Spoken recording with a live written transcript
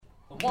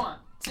1,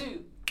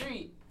 2,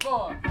 3,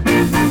 4.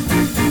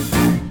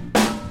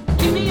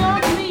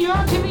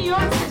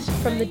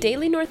 From the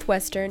Daily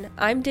Northwestern,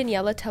 I'm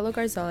Daniela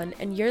Tello-Garzon,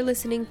 and you're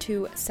listening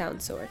to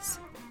Sound Source.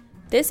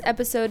 This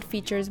episode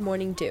features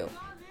Morning Dew,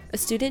 a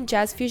student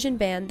jazz fusion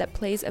band that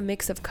plays a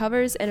mix of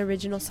covers and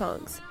original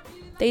songs.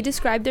 They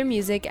describe their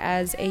music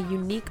as a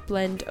unique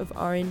blend of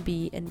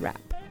R&B and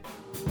rap.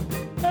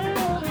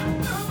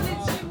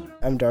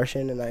 I'm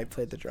Darshan, and I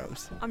play the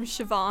drums. I'm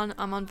Siobhan.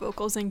 I'm on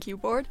vocals and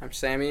keyboard. I'm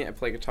Sammy. I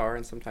play guitar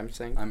and sometimes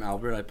sing. I'm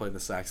Albert. I play the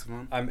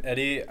saxophone. I'm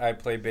Eddie. I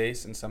play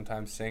bass and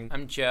sometimes sing.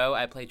 I'm Joe.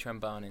 I play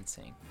trombone and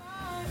sing.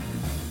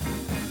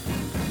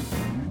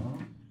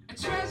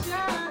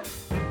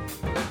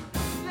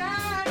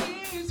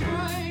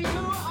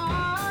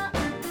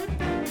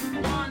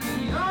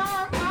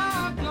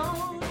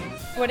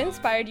 What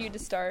inspired you to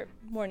start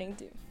Morning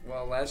Dew?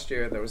 Well, last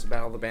year there was a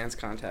Battle of the Bands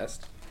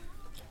contest,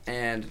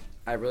 and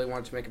I really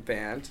wanted to make a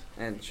band,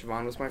 and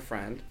Siobhan was my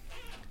friend,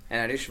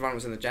 and I knew Siobhan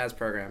was in the jazz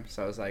program,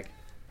 so I was like,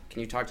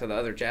 can you talk to the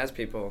other jazz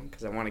people,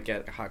 because I want to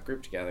get a hot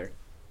group together.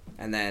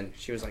 And then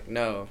she was like,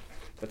 no,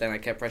 but then I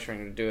kept pressuring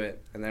her to do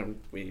it, and then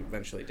we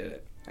eventually did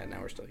it, and now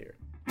we're still here.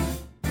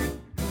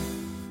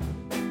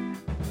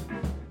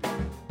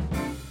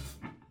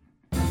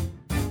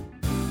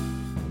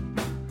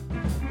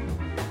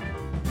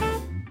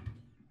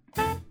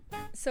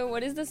 So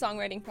what is the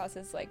songwriting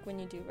process like when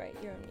you do write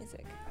your own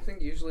music? I think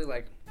usually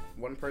like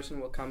one person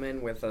will come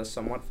in with a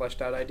somewhat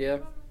fleshed out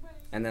idea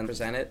and then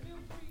present it,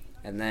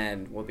 and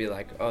then we'll be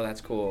like, oh,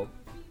 that's cool,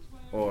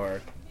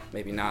 or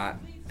maybe not,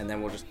 and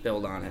then we'll just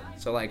build on it.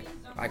 So like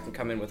I can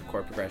come in with a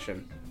chord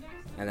progression,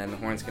 and then the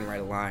horns can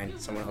write a line,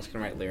 someone else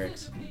can write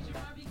lyrics,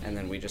 and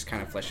then we just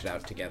kind of flesh it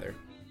out together.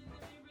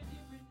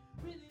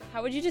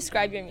 How would you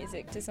describe your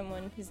music to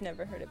someone who's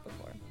never heard it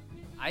before?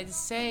 I'd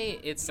say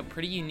it's a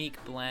pretty unique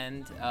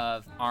blend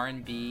of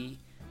R&B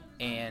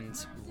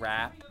and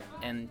rap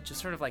and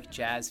just sort of like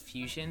jazz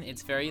fusion.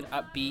 It's very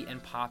upbeat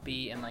and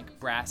poppy and like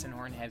brass and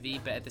horn heavy,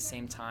 but at the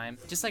same time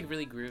just like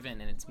really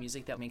grooving, and it's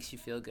music that makes you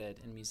feel good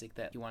and music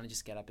that you want to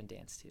just get up and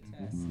dance to.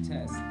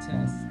 Test.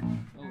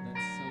 Oh,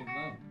 that's so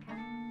low.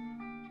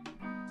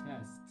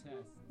 Test.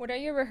 What are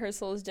your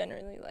rehearsals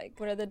generally like?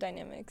 What are the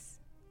dynamics?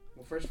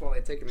 Well, first of all, they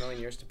take a million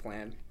years to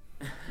plan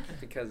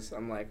because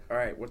I'm like, all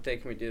right, what day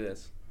can we do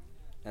this?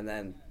 And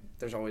then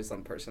there's always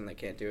some person that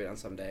can't do it on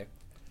some day.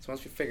 So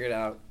once we figure it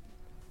out,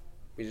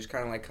 we just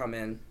kind of like come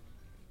in.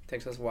 It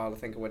takes us a while to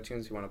think of what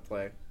tunes we want to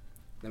play.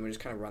 Then we just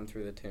kind of run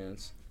through the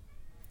tunes.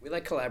 We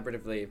like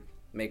collaboratively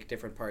make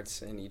different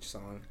parts in each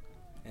song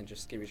and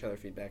just give each other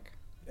feedback.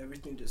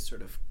 Everything just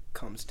sort of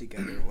comes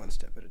together one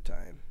step at a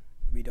time.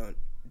 We don't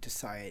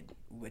decide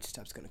which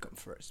step's going to come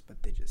first,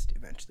 but they just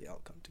eventually all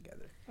come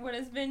together. What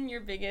has been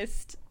your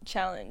biggest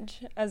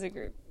challenge as a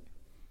group?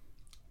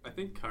 I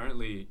think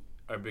currently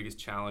our biggest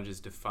challenge is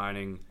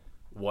defining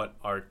what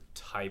our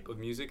type of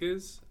music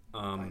is.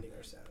 Finding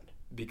our sound.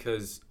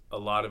 Because a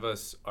lot of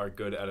us are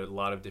good at a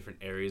lot of different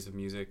areas of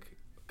music,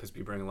 because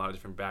we bring a lot of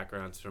different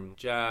backgrounds from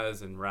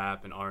jazz and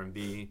rap and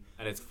R&B,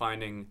 and it's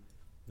finding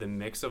the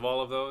mix of all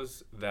of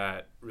those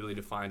that really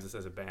defines us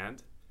as a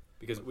band.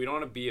 Because we don't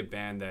want to be a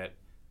band that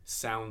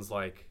sounds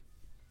like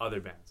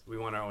other bands. We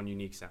want our own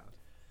unique sound,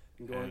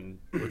 and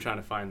we're trying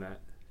to find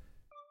that.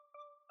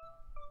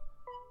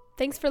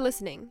 Thanks for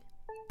listening.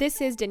 This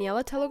is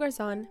Daniela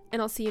Tello-Garzon,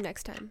 and I'll see you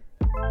next time.